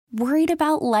Worried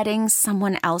about letting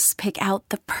someone else pick out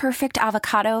the perfect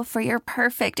avocado for your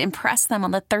perfect impress them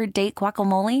on the third date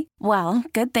guacamole? Well,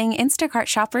 good thing Instacart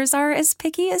shoppers are as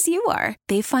picky as you are.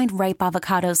 They find ripe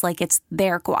avocados like it's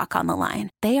their guac on the line.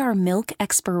 They are milk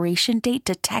expiration date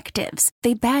detectives.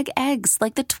 They bag eggs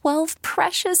like the 12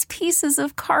 precious pieces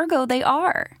of cargo they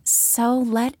are. So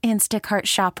let Instacart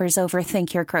shoppers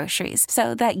overthink your groceries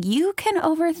so that you can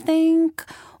overthink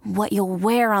what you'll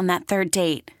wear on that third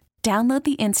date. Download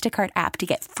the Instacart app to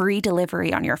get free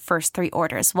delivery on your first 3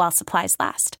 orders while supplies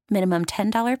last. Minimum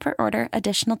 $10 per order.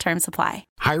 Additional terms apply.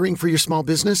 Hiring for your small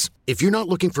business? If you're not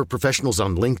looking for professionals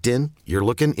on LinkedIn, you're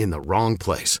looking in the wrong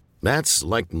place. That's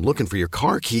like looking for your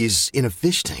car keys in a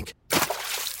fish tank.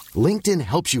 LinkedIn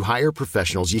helps you hire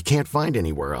professionals you can't find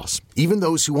anywhere else, even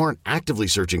those who aren't actively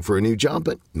searching for a new job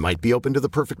but might be open to the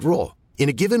perfect role. In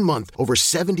a given month, over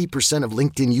 70% of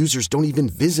LinkedIn users don't even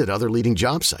visit other leading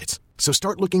job sites. So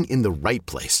start looking in the right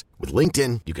place. With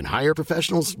LinkedIn, you can hire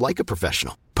professionals like a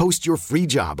professional. Post your free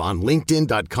job on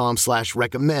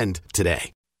linkedin.com/recommend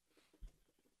today.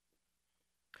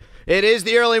 It is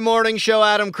the early morning show.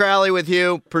 Adam Crowley with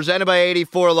you, presented by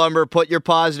 84 Lumber. Put your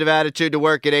positive attitude to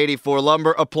work at 84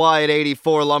 Lumber. Apply at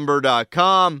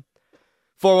 84lumber.com.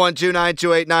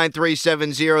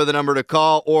 412-928-9370, the number to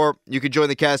call, or you could join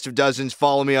the cast of dozens.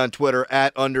 Follow me on Twitter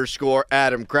at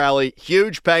 _Adam Crowley.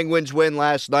 Huge Penguins win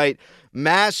last night.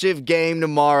 Massive game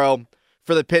tomorrow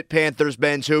for the Pitt Panthers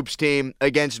men's hoops team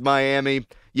against Miami.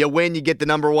 You win, you get the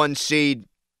number 1 seed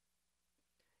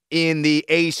in the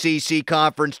ACC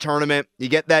conference tournament. You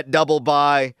get that double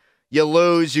bye. You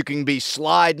lose, you can be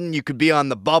sliding, you could be on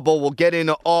the bubble. We'll get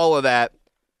into all of that.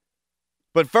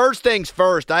 But first things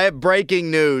first, I have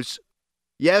breaking news.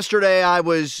 Yesterday I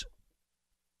was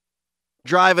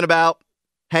driving about,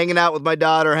 hanging out with my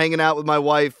daughter, hanging out with my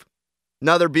wife.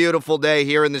 Another beautiful day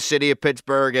here in the city of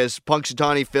Pittsburgh, as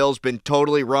Punxsutawney Phil's been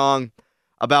totally wrong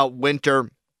about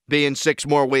winter being 6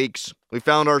 more weeks. We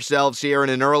found ourselves here in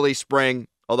an early spring,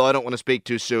 although I don't want to speak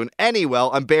too soon. Anyway,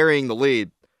 I'm burying the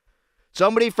lead.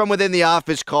 Somebody from within the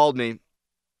office called me,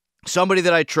 somebody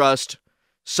that I trust,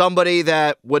 somebody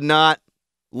that would not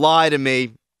lie to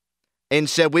me, and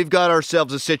said, we've got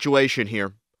ourselves a situation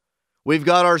here. We've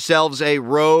got ourselves a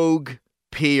rogue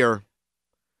peer.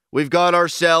 We've got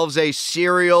ourselves a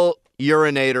serial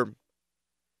urinator.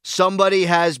 Somebody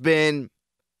has been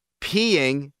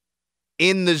peeing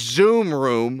in the Zoom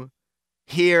room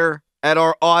here at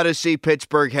our Odyssey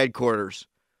Pittsburgh headquarters.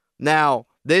 Now,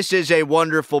 this is a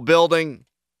wonderful building.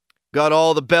 Got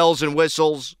all the bells and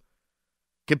whistles.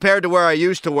 Compared to where I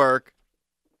used to work,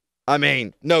 I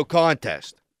mean, no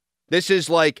contest. This is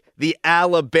like the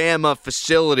Alabama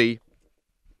facility,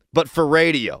 but for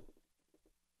radio.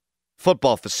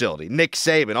 Football facility. Nick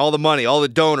Saban, all the money, all the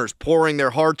donors pouring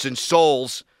their hearts and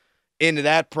souls into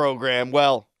that program.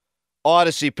 Well,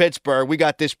 Odyssey Pittsburgh, we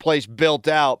got this place built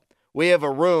out. We have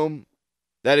a room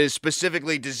that is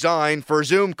specifically designed for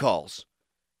Zoom calls.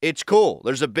 It's cool.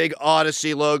 There's a big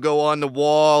Odyssey logo on the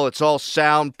wall. It's all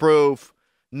soundproof.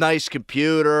 Nice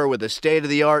computer with a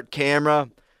state-of-the-art camera.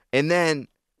 And then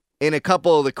in a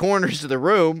couple of the corners of the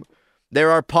room,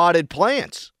 there are potted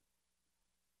plants.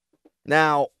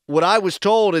 Now, what I was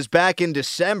told is back in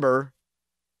December,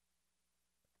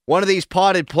 one of these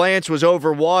potted plants was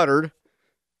overwatered,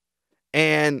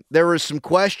 and there was some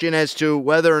question as to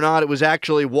whether or not it was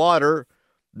actually water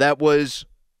that was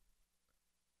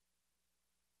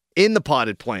in the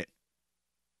potted plant.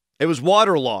 It was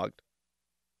waterlogged.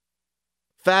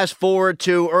 Fast forward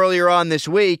to earlier on this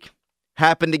week,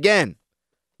 happened again.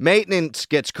 Maintenance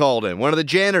gets called in. One of the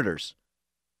janitors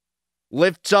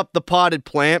lifts up the potted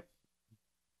plant,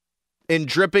 and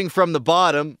dripping from the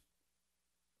bottom,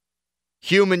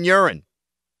 human urine.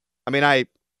 I mean, I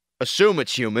assume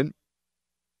it's human.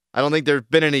 I don't think there's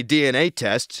been any DNA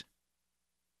tests,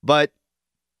 but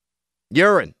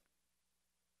urine.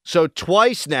 So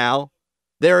twice now,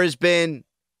 there has been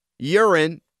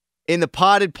urine in the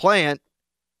potted plant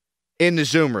in the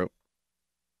Zoom room.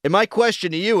 And my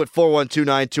question to you at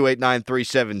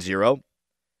 412-928-9370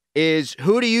 is,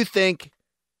 who do you think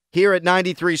here at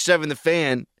 93.7 The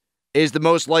Fan is the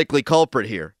most likely culprit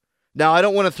here? Now, I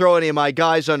don't want to throw any of my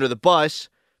guys under the bus,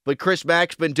 but Chris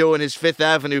Mack's been doing his Fifth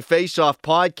Avenue Face-Off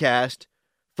podcast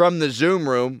from the Zoom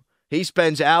room. He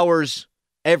spends hours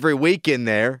every week in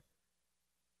there.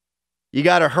 You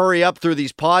got to hurry up through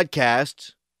these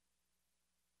podcasts.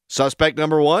 Suspect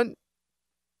number 1?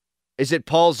 Is it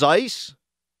Paul Zeiss?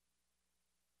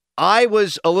 I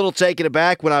was a little taken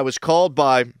aback when I was called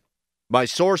by my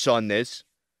source on this,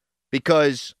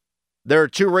 because there are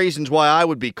 2 reasons why I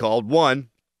would be called. 1,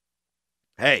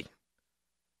 hey,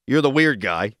 you're the weird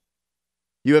guy.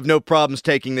 you have no problems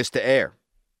taking this to air.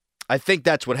 I think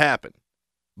that's what happened.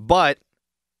 But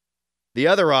the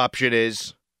other option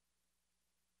is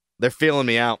they're feeling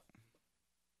me out.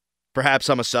 Perhaps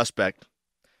I'm a suspect.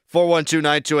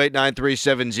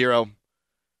 412-928-9370.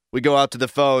 We go out to the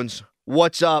phones.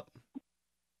 What's up?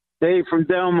 Dave from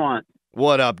Delmont.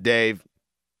 What up, Dave?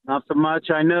 Not so much.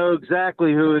 I know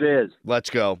exactly who it is. Let's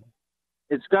go.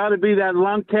 It's got to be that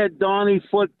lunkhead Donnie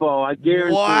Football, I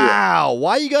guarantee Wow.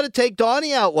 Why you got to take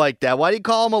Donnie out like that? Why do you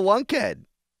call him a lunkhead?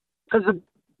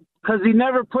 Because he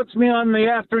never puts me on the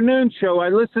afternoon show. I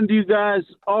listen to you guys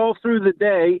all through the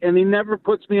day, and he never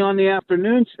puts me on the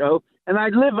afternoon show. And I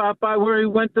live out by where he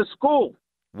went to school.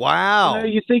 Wow.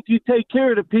 You think you take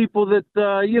care of the people that,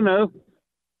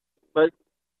 but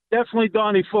definitely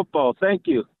Donnie Football. Thank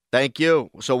you. Thank you.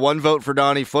 So one vote for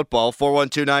Donnie Football,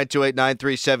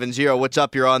 412-928-9370. What's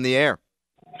up? You're on the air.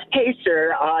 Hey,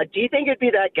 sir, do you think it'd be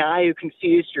that guy who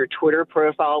confused your Twitter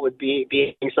profile with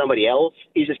being somebody else?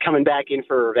 He's just coming back in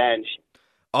for revenge.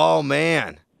 Oh,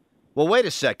 man. Well, wait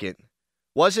a second.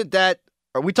 Wasn't that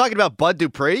 – are we talking about Bud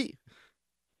Dupree?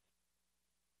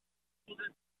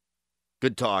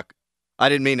 Good talk. I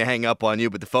didn't mean to hang up on you,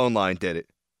 but the phone line did it.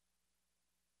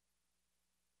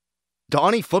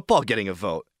 Donnie Football getting a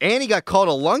vote. And he got called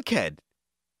a lunkhead.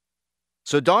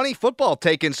 So Donnie Football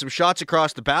taking some shots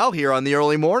across the bow here on the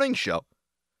early morning show.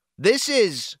 This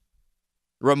is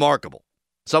remarkable.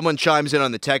 Someone chimes in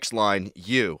on the text line,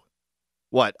 you.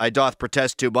 What, I doth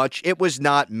protest too much? It was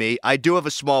not me. I do have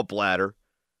a small bladder.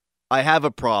 I have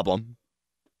a problem.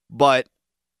 But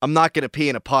I'm not going to pee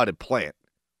in a potted plant.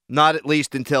 Not at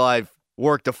least until I've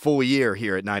worked a full year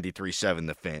here at 93.7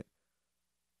 The Fan.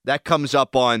 That comes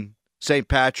up on St.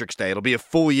 Patrick's Day. It'll be a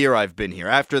full year I've been here.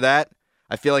 After that,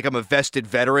 I feel like I'm a vested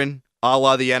veteran, a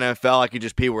la the NFL. I can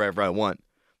just pee wherever I want.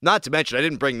 Not to mention, I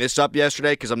didn't bring this up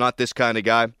yesterday because I'm not this kind of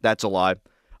guy. That's a lie.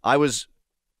 I was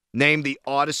named the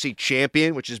Odyssey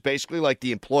Champion, which is basically like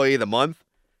the Employee of the Month.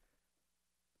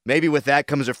 Maybe with that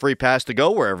comes a free pass to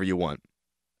go wherever you want.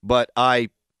 But I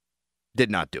did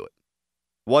not do it.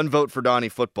 One vote for Donnie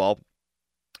Football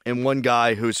and one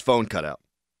guy whose phone cut out.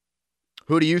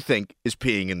 Who do you think is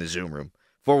peeing in the Zoom room?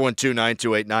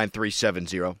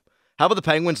 412-928-9370. How about the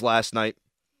Penguins last night?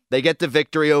 They get the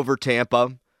victory over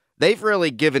Tampa. They've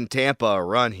really given Tampa a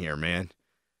run here, man.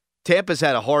 Tampa's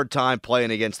had a hard time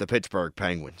playing against the Pittsburgh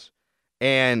Penguins.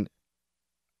 And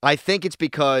I think it's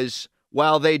because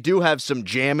while they do have some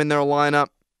jam in their lineup,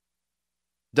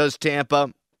 does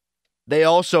Tampa, they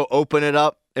also open it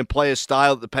up and play a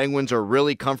style that the Penguins are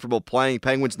really comfortable playing.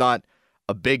 Penguins not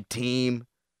a big team.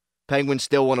 Penguins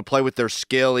still want to play with their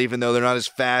skill, even though they're not as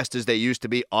fast as they used to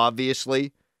be,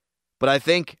 obviously. But I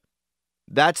think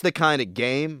that's the kind of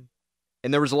game,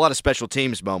 and there was a lot of special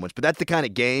teams moments, but that's the kind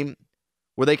of game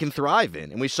where they can thrive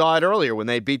in. And we saw it earlier when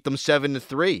they beat them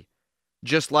 7-3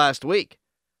 just last week.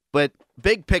 But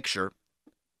big picture,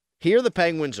 here the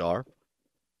Penguins are,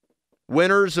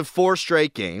 winners of 4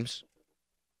 straight games.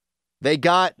 They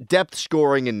got depth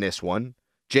scoring in this one.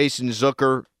 Jason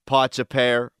Zucker, pots a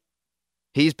pair.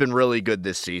 He's been really good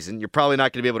this season. You're probably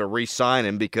not going to be able to re-sign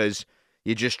him because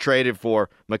you just traded for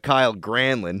Mikhail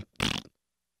Granlund.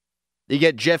 You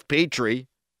get Jeff Petrie.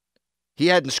 He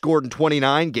hadn't scored in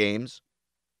 29 games.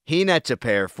 He nets a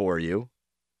pair for you.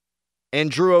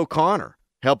 And Drew O'Connor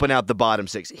helping out the bottom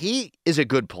 6. He is a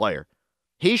good player.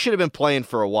 He should have been playing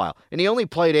for a while. And he only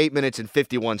played 8 minutes and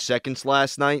 51 seconds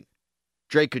last night.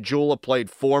 Drake Kajula played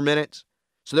 4 minutes.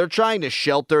 So they're trying to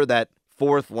shelter that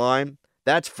fourth line.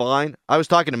 That's fine. I was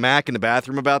talking to Mac in the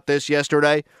bathroom about this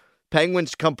yesterday.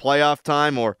 Penguins come playoff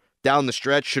time or down the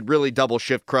stretch should really double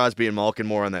shift Crosby and Malkin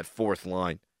more on that fourth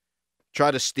line. Try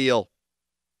to steal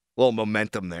a little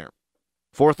momentum there.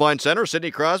 Fourth line center, Sidney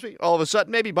Crosby. All of a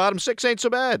sudden, maybe bottom 6 ain't so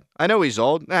bad. I know he's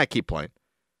old. Keep playing.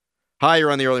 Hi,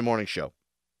 you're on the early morning show.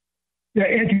 Yeah,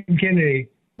 Ed from Kennedy.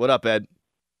 What up, Ed?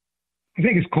 I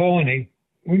think it's colony.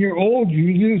 When you're old,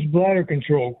 you lose bladder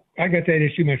control. I got that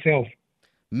issue myself.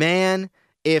 Man,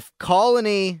 if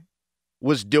Colony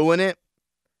was doing it,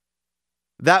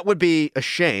 that would be a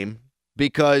shame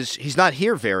because he's not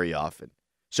here very often.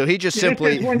 So he just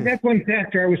simply... That's one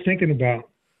factor I was thinking about.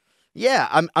 Yeah,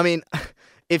 I mean,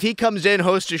 if he comes in,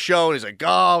 hosts a show, and he's like,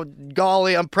 oh,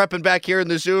 golly, I'm prepping back here in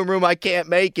the Zoom room, I can't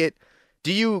make it.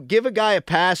 Do you give a guy a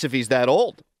pass if he's that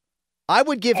old? I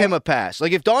would give him a pass.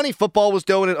 Like, if Donnie Football was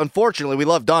doing it, unfortunately, we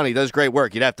love Donnie, he does great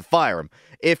work, you'd have to fire him.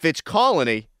 If it's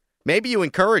Colony, maybe you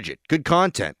encourage it. Good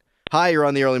content. Hi, you're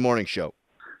on the early morning show.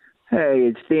 Hey,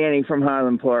 it's Danny from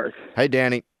Highland Park. Hey,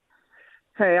 Danny.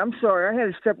 Hey, I'm sorry. I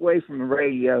had to step away from the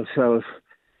radio, so if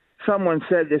someone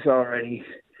said this already,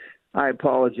 I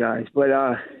apologize. But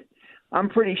I'm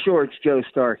pretty sure it's Joe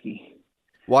Starkey.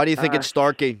 Why do you think it's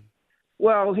Starkey?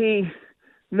 Well, he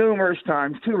numerous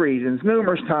times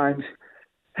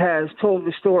has told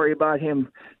the story about him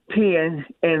peeing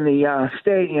in the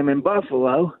stadium in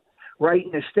Buffalo, right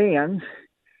in the stands,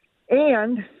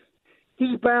 and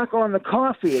he's back on the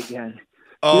coffee again.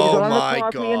 Oh, he was on my the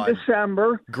coffee God. in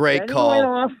December. Great then call. He went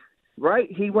off,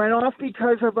 right? He went off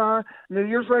because of New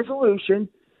Year's resolution,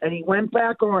 and he went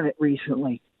back on it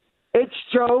recently. It's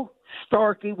Joe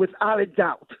Starkey, without a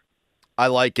doubt. I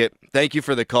like it. Thank you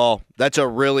for the call. That's a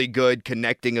really good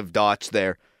connecting of dots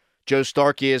there. Joe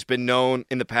Starkey has been known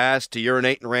in the past to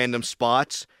urinate in random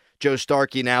spots. Joe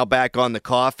Starkey now back on the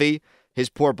coffee. His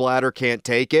poor bladder can't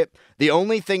take it. The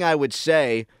only thing I would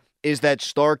say is that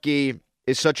Starkey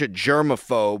is such a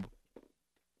germaphobe.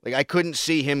 Like, I couldn't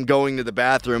see him going to the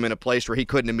bathroom in a place where he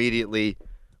couldn't immediately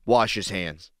wash his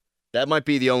hands. That might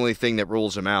be the only thing that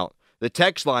rules him out. The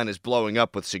text line is blowing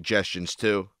up with suggestions,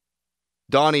 too.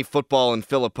 Donnie, Football, and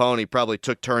Filipponi probably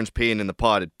took turns peeing in the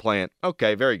potted plant.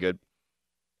 Okay, very good.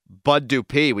 Bud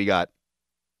Dupuis we got.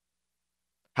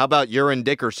 How about Urine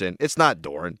Dickerson? It's not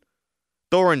Doran.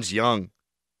 Doran's young.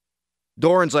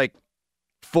 Doran's like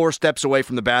 4 steps away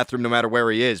from the bathroom no matter where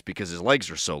he is because his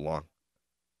legs are so long.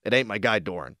 It ain't my guy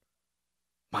Doran.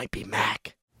 Might be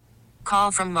Mac.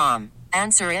 Call from mom.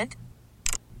 Answer it.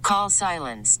 Call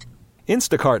silenced.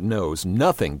 Instacart knows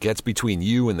nothing gets between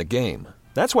you and the game.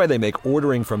 That's why they make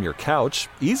ordering from your couch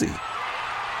easy.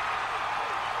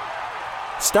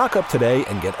 Stock up today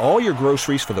and get all your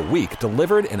groceries for the week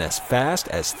delivered in as fast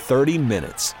as 30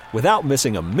 minutes without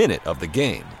missing a minute of the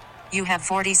game. You have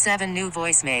 47 new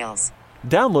voicemails.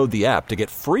 Download the app to get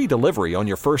free delivery on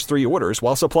your first 3 orders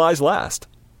while supplies last.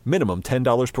 Minimum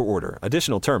 $10 per order.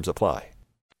 Additional terms apply.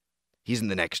 He's in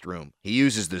the next room. He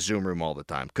uses the Zoom room all the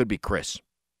time. Could be Chris.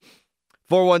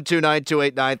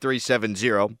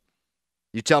 412-928-9370.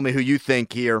 You tell me who you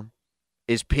think here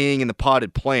is peeing in the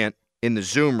potted plant in the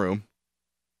Zoom room.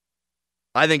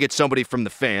 I think it's somebody from the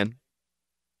fan,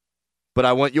 but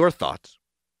I want your thoughts.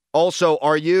 Also,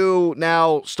 are you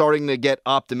now starting to get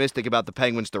optimistic about the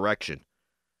Penguins' direction?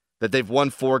 That they've won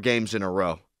 4 games in a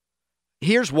row?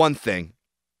 Here's one thing.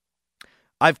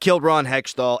 I've killed Ron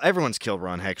Hextall. Everyone's killed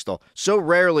Ron Hextall. So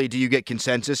rarely do you get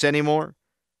consensus anymore.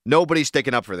 Nobody's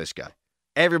sticking up for this guy.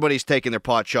 Everybody's taking their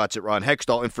pot shots at Ron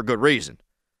Hextall, and for good reason.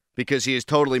 Because he has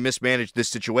totally mismanaged this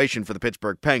situation for the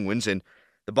Pittsburgh Penguins, and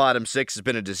the bottom 6 has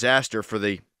been a disaster for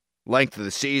the length of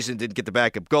the season, didn't get the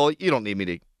backup goal. You don't need me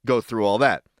to go through all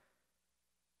that.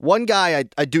 One guy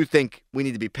I do think we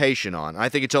need to be patient on, I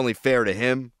think it's only fair to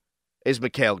him, is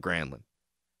Mikael Granlund.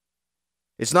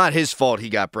 It's not his fault he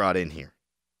got brought in here.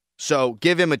 So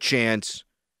give him a chance.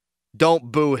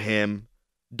 Don't boo him.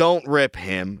 Don't rip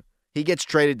him. He gets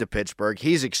traded to Pittsburgh.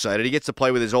 He's excited. He gets to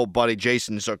play with his old buddy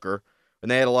Jason Zucker,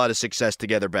 and they had a lot of success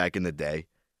together back in the day.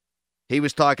 He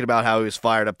was talking about how he was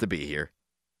fired up to be here.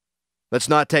 Let's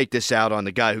not take this out on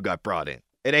the guy who got brought in.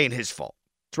 It ain't his fault.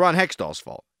 It's Ron Hextall's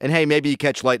fault. And hey, maybe you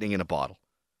catch lightning in a bottle.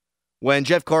 When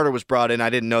Jeff Carter was brought in, I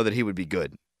didn't know that he would be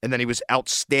good. And then he was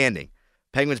outstanding.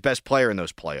 Penguins' best player in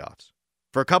those playoffs.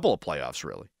 For a couple of playoffs,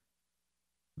 really.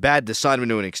 Bad to sign him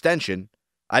to an extension.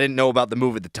 I didn't know about the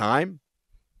move at the time.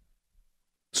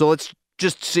 So let's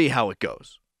just see how it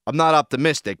goes. I'm not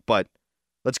optimistic, but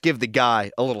let's give the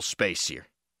guy a little space here.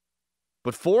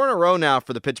 But 4 in a row now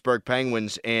for the Pittsburgh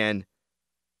Penguins, and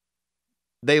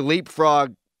they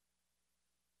leapfrog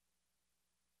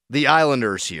the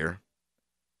Islanders here.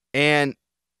 And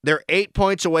they're 8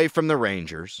 points away from the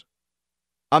Rangers.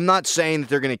 I'm not saying that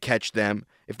they're going to catch them.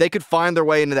 If they could find their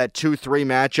way into that 2-3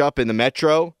 matchup in the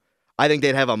Metro, I think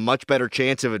they'd have a much better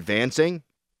chance of advancing.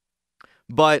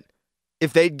 But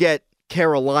if they'd get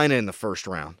Carolina in the first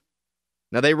round,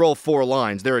 now they roll 4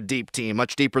 lines. They're a deep team,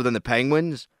 much deeper than the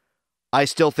Penguins. I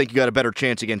still think you got a better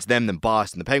chance against them than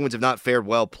Boston. The Penguins have not fared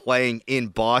well playing in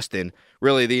Boston,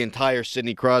 really the entire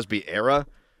Sidney Crosby era.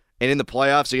 And in the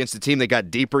playoffs against the team that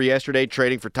got deeper yesterday,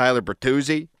 trading for Tyler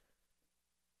Bertuzzi,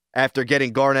 after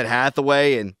getting Garnett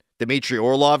Hathaway and Dmitry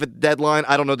Orlov at the deadline,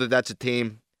 I don't know that that's a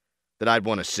team that I'd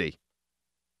want to see.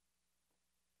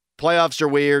 Playoffs are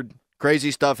weird.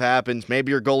 Crazy stuff happens.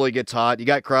 Maybe your goalie gets hot. You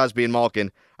got Crosby and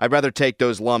Malkin. I'd rather take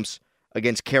those lumps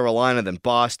against Carolina than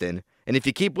Boston. And if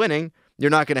you keep winning, you're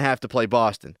not going to have to play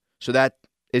Boston. So that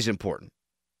is important.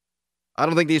 I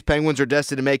don't think these Penguins are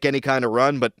destined to make any kind of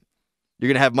run, but you're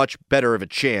going to have much better of a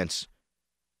chance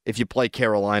if you play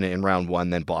Carolina in round 1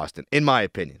 than Boston, in my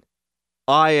opinion.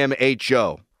 I am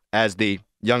HO, as the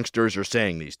youngsters are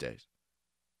saying these days.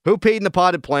 Who peed in the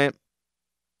potted plant?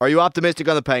 Are you optimistic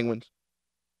on the Penguins?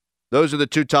 Those are the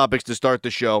 2 topics to start the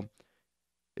show.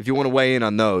 If you want to weigh in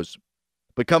on those,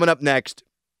 But coming up next,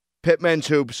 Pitt men's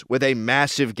hoops with a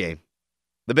massive game.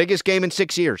 The biggest game in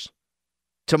 6 years.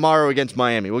 Tomorrow against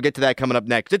Miami. We'll get to that coming up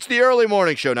next. It's the early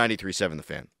morning show, 93.7 The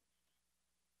Fan.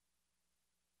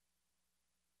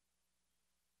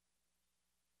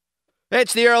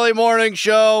 It's the early morning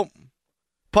show.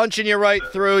 Punching you right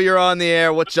through. You're on the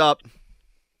air. What's up?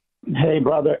 Hey,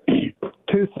 brother.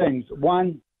 Two things.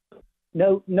 One,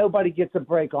 nobody gets a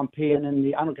break on peeing in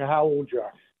the, I don't care how old you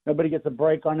are. Nobody gets a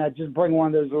break on that. Just bring one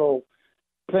of those little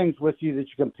things with you that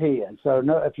you can pee in. So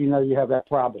if you know you have that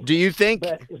problem. Do you think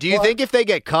if they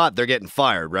get caught, they're getting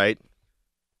fired, right?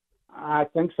 I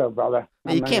think so, brother.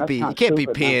 You can't be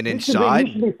peeing inside.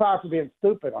 You should be fired for being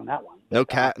stupid on that one. No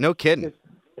kidding.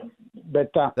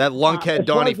 But that lunkhead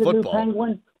Donnie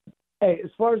football. As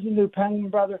far as the new Penguin,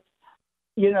 brother,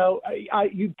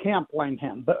 you can't blame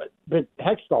him. But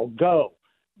Hextall, go.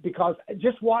 Because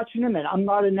just watching him, and I'm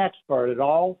not an expert at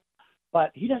all,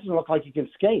 but he doesn't look like he can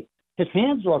skate. His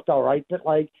hands looked all right, but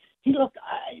he looked.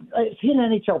 Is he an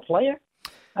NHL player?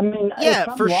 I mean,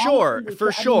 yeah, for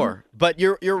sure. But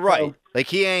you're right.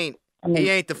 He ain't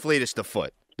the fleetest of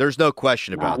foot. There's no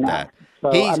question about that.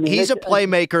 So, he's a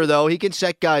playmaker, though. He can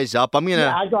set guys up.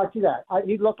 Yeah, I got you that.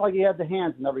 He looked like he had the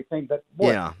hands and everything, but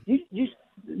boy,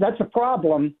 that's a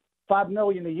problem. $5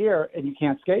 million a year, and you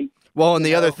can't skate. Well, and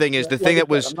the other thing is I'm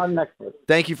not an expert.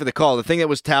 Thank you for the call. The thing that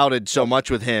was touted so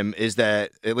much with him is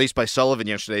that, at least by Sullivan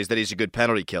yesterday, is that he's a good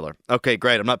penalty killer. Okay,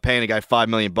 great. I'm not paying a guy $5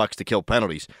 million to kill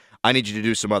penalties. I need you to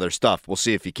do some other stuff. We'll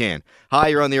see if you can. Hi,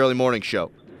 you're on the early morning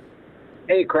show.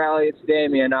 Hey, Crowley, it's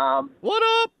Damien.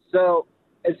 What up? So,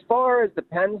 as far as the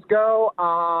Pens go,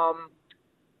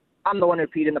 I'm the one who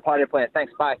peed in the potted plant.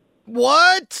 Thanks, bye.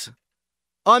 What?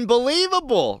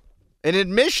 Unbelievable. An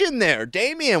admission there.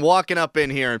 Damien walking up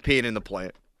in here and peeing in the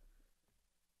plant.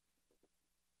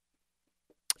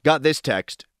 Got this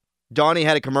text. Donnie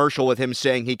had a commercial with him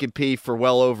saying he could pee for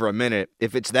well over a minute.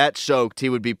 If it's that soaked, he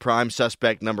would be prime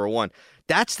suspect number one.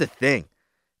 That's the thing.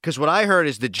 Because what I heard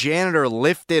is the janitor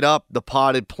lifted up the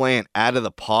potted plant out of the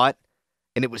pot,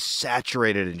 and it was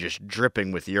saturated and just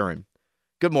dripping with urine.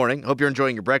 Good morning. Hope you're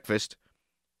enjoying your breakfast.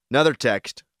 Another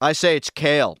text. I say it's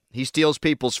Kale. He steals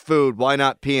people's food. Why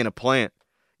not pee in a plant?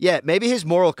 Yeah, maybe his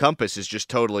moral compass is just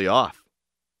totally off.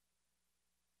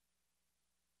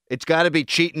 It's got to be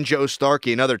Cheatin' Joe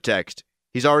Starkey. Another text.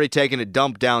 He's already taken a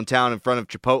dump downtown in front of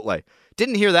Chipotle.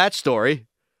 Didn't hear that story.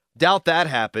 Doubt that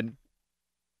happened.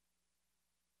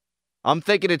 I'm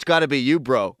thinking it's got to be you,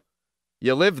 bro.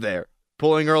 You live there.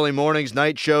 Pulling early mornings,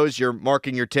 night shows, you're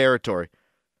marking your territory.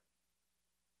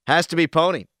 Has to be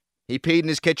Pony. He peed in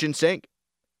his kitchen sink.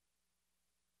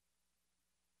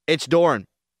 It's Doran.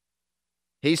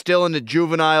 He's still into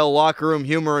juvenile locker room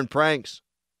humor and pranks.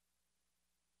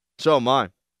 So am I.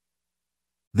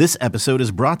 This episode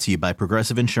is brought to you by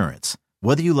Progressive Insurance.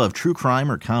 Whether you love true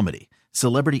crime or comedy,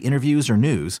 celebrity interviews or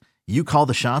news, you call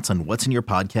the shots on what's in your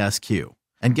podcast queue.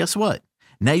 And guess what?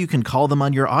 Now you can call them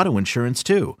on your auto insurance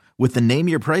too with the Name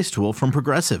Your Price tool from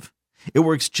Progressive. It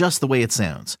works just the way it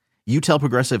sounds. You tell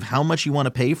Progressive how much you want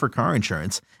to pay for car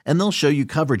insurance, and they'll show you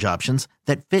coverage options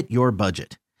that fit your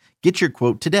budget. Get your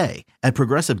quote today at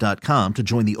Progressive.com to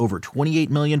join the over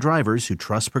 28 million drivers who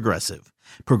trust Progressive.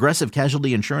 Progressive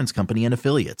Casualty Insurance Company and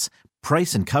Affiliates.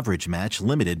 Price and coverage match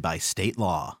limited by state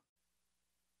law.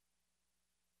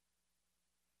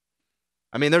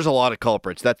 I mean, there's a lot of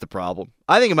culprits. That's the problem.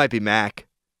 I think it might be Mac,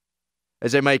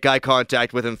 as they make eye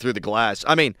contact with him through the glass.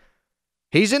 I mean,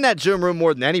 he's in that Zoom room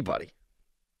more than anybody.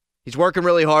 He's working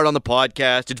really hard on the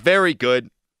podcast. It's very good.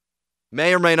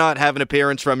 May or may not have an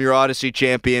appearance from your Odyssey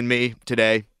champion, me,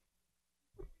 today.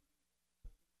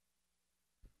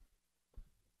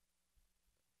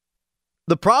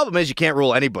 The problem is you can't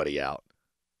rule anybody out.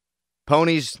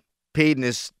 Pony's peed in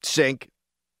his sink.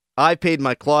 I peed in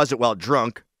my closet while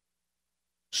drunk.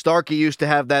 Starkey used to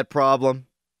have that problem.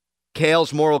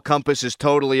 Kale's moral compass is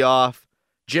totally off.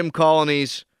 Jim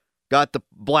Colony's got the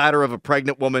bladder of a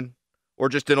pregnant woman or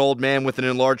just an old man with an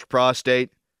enlarged prostate.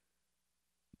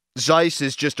 Zeiss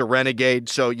is just a renegade,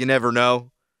 so you never know.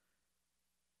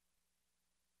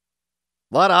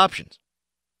 A lot of options.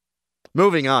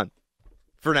 Moving on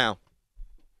for now.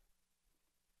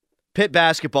 Pitt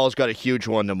basketball's got a huge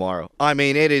one tomorrow. I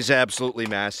mean, it is absolutely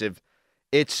massive.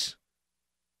 It's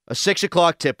a 6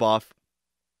 o'clock tip-off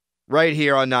right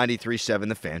here on 93.7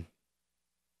 The Fan.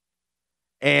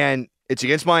 And it's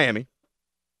against Miami.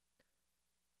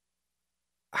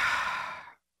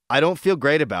 I don't feel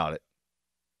great about it.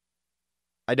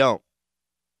 I don't.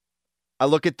 I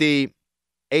look at the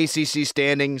ACC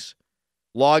standings,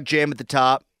 log jam at the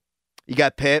top. You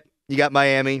got Pitt, you got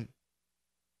Miami,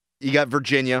 you got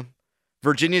Virginia.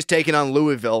 Virginia's taking on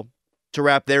Louisville. to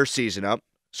wrap their season up.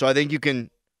 So I think you can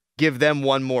give them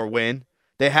one more win.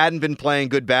 They hadn't been playing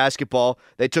good basketball.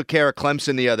 They took care of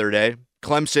Clemson the other day.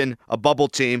 Clemson, a bubble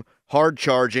team, hard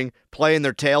charging, playing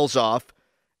their tails off,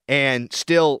 and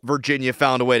still Virginia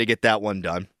found a way to get that one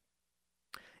done.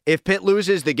 If Pitt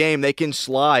loses the game, they can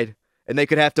slide, and they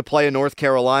could have to play a North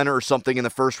Carolina or something in the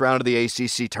first round of the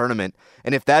ACC tournament.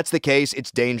 And if that's the case,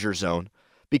 it's danger zone.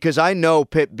 Because I know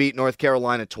Pitt beat North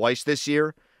Carolina twice this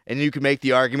year, and you can make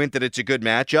the argument that it's a good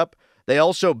matchup. They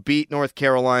also beat North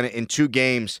Carolina in 2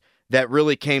 games that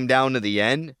really came down to the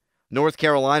end. North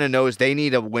Carolina knows they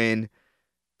need a win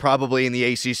probably in the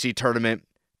ACC tournament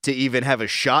to even have a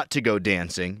shot to go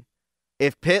dancing.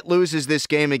 If Pitt loses this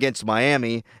game against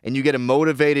Miami and you get a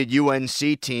motivated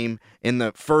UNC team in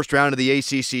the first round of the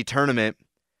ACC tournament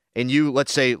and you,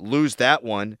 let's say, lose that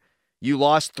one, you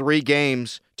lost 3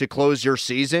 games to close your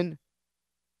season,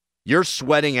 you're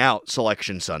sweating out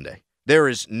Selection Sunday. There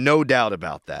is no doubt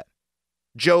about that.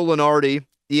 Joe Lunardi,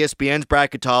 ESPN's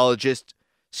bracketologist,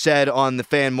 said on the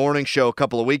Fan Morning Show a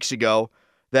couple of weeks ago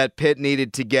that Pitt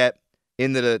needed to get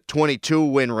into the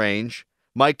 22-win range.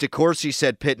 Mike DeCourcy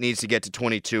said Pitt needs to get to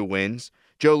 22 wins.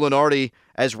 Joe Lunardi,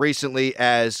 as recently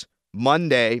as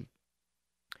Wednesday,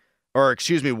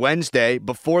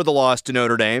 before the loss to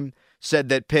Notre Dame, said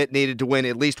that Pitt needed to win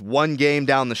at least 1 game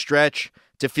down the stretch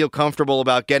to feel comfortable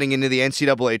about getting into the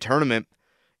NCAA tournament.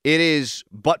 It is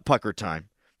butt pucker time.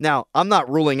 Now, I'm not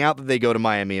ruling out that they go to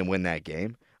Miami and win that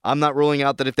game. I'm not ruling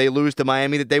out that if they lose to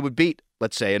Miami that they would beat,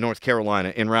 let's say, a North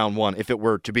Carolina in round 1, if it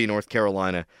were to be North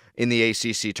Carolina in the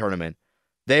ACC tournament.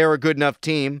 They are a good enough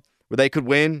team where they could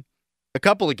win a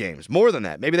couple of games, more than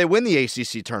that. Maybe they win the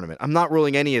ACC tournament. I'm not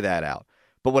ruling any of that out.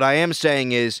 But what I am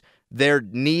saying is there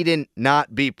needn't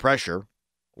not be pressure.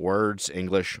 Words,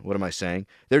 English, what am I saying?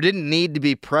 There didn't need to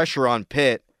be pressure on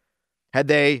Pitt. Had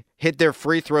they hit their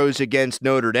free throws against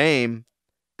Notre Dame,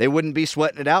 they wouldn't be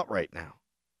sweating it out right now.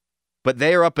 But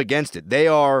they are up against it. They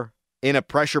are in a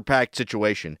pressure-packed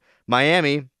situation.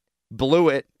 Miami blew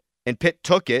it, and Pitt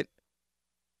took it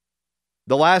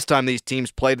the last time these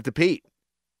teams played at the Pete.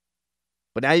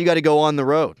 But now you got to go on the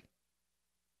road.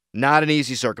 Not an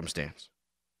easy circumstance.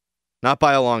 Not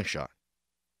by a long shot.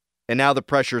 And now the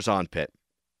pressure's on Pitt.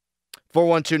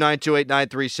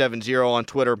 412-928-9370 on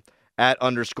Twitter,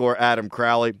 @_Adam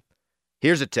Crowley.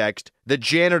 Here's a text. The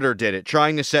janitor did it,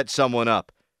 trying to set someone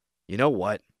up. You know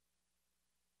what?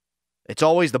 It's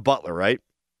always the butler, right?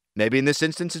 Maybe in this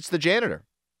instance, it's the janitor.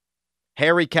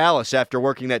 Harry Callis after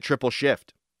working that triple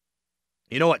shift.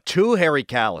 You know what? 2 Harry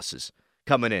Callises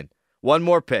coming in. 1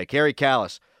 more pick. Harry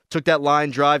Callis took that line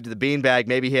drive to the beanbag.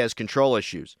 Maybe he has control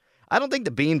issues. I don't think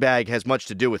the beanbag has much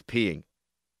to do with peeing.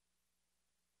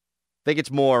 I think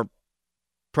it's more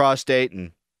prostate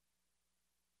and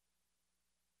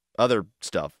other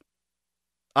stuff.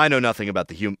 I know nothing about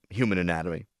the human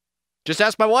anatomy. Just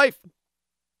ask my wife.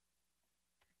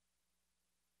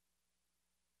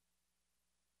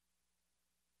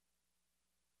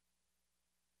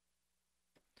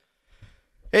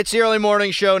 It's the early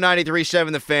morning show,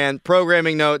 93.7 The Fan.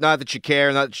 Programming note, not that you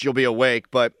care, not that you'll be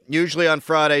awake, but usually on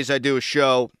Fridays I do a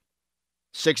show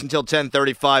 6 until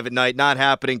 10:35 at night. Not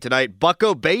happening tonight.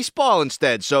 Bucko baseball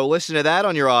instead, so listen to that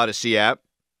on your Odyssey app.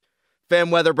 Fan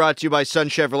weather brought to you by Sun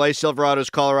Chevrolet. Silverado's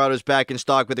Colorado's back in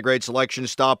stock with a great selection.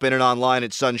 Stop in and online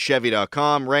at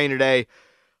sunchevy.com. Rain today,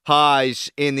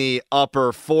 highs in the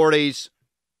upper 40s.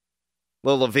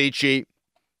 Little Avicii,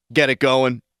 get it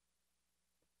going.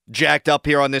 Jacked up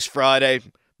here on this Friday.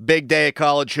 Big day of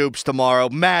college hoops tomorrow.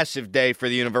 Massive day for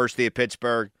the University of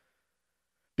Pittsburgh.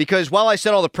 Because while I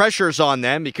said all the pressure's on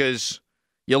them because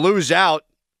you lose out,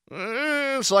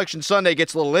 Selection Sunday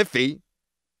gets a little iffy.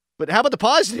 But how about the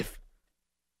positive?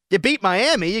 You beat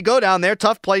Miami. You go down there.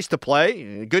 Tough place to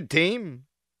play. Good team.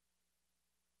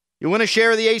 You win a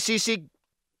share of the ACC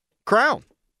crown.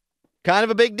 Kind of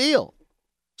a big deal.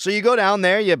 So you go down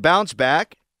there. You bounce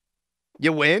back.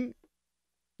 You win.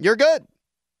 You're good.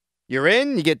 You're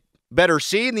in. You get better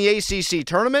seed in the ACC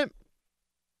tournament.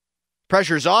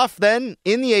 Pressure's off then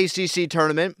in the ACC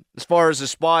tournament as far as the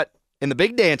spot in the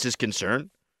big dance is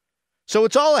concerned. So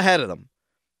it's all ahead of them.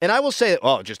 And I will say,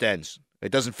 it just ends.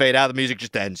 It doesn't fade out. The music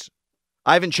just ends.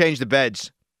 I haven't changed the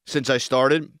beds since I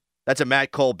started. That's a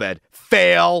Matt Cole bed.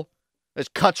 Fail. This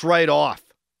cuts right off.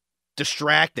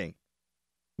 Distracting.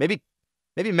 Maybe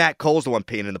Matt Cole's the one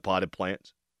peeing in the potted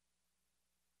plants.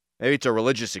 Maybe it's a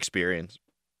religious experience.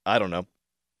 I don't know.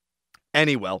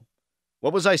 Anyway,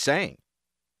 what was I saying?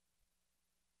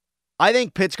 I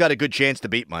think Pitt's got a good chance to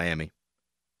beat Miami.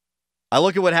 I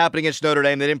look at what happened against Notre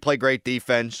Dame. They didn't play great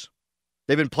defense.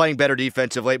 They've been playing better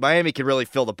defense of late. Miami can really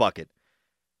fill the bucket.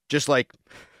 Just like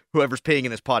whoever's peeing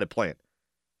in this potted plant.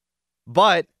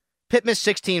 But Pitt missed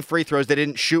 16 free throws. They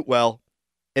didn't shoot well,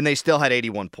 and they still had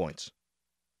 81 points.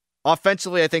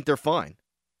 Offensively, I think they're fine.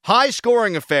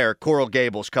 High-scoring affair, Coral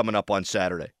Gables, coming up on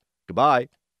Saturday. Goodbye.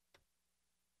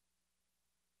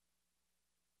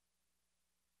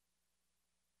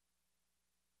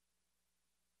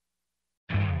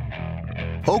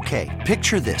 Okay,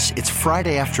 picture this. It's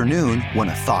Friday afternoon when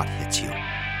a thought hits you.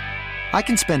 I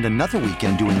can spend another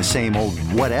weekend doing the same old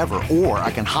whatever, or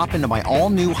I can hop into my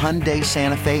all-new Hyundai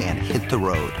Santa Fe and hit the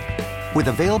road. With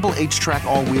available H-Track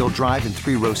all-wheel drive and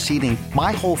 3-row seating,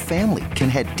 my whole family can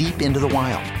head deep into the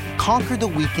wild. Conquer the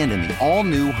weekend in the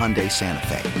all-new Hyundai Santa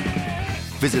Fe.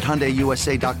 Visit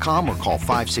HyundaiUSA.com or call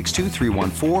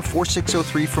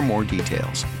 562-314-4603 for more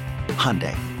details.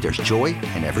 Hyundai, there's joy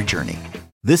in every journey.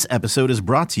 This episode is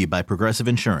brought to you by Progressive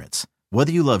Insurance.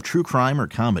 Whether you love true crime or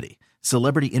comedy,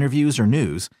 celebrity interviews or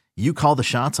news, you call the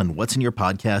shots on what's in your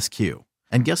podcast queue.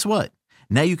 And guess what?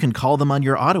 Now you can call them on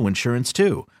your auto insurance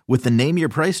too with the Name Your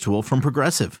Price tool from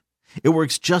Progressive. It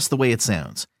works just the way it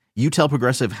sounds. You tell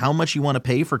Progressive how much you want to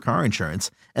pay for car insurance,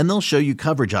 and they'll show you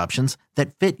coverage options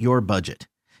that fit your budget.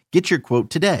 Get your quote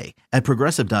today at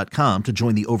Progressive.com to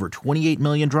join the over 28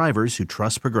 million drivers who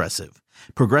trust Progressive.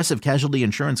 Progressive Casualty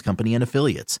Insurance Company and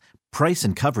Affiliates. Price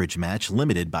and coverage match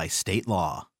limited by state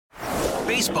law.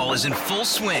 Baseball is in full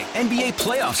swing. NBA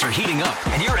playoffs are heating up,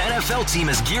 and your NFL team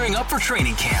is gearing up for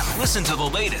training camp. Listen to the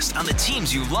latest on the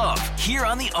teams you love here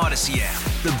on the Odyssey app.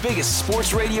 The biggest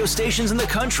sports radio stations in the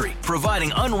country,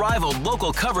 providing unrivaled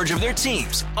local coverage of their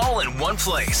teams, all in one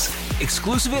place.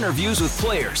 Exclusive interviews with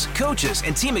players, coaches,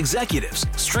 and team executives,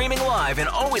 streaming live and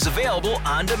always available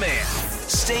on demand.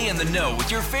 Stay in the know with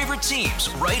your favorite teams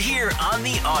right here on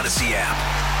the Odyssey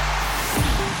app.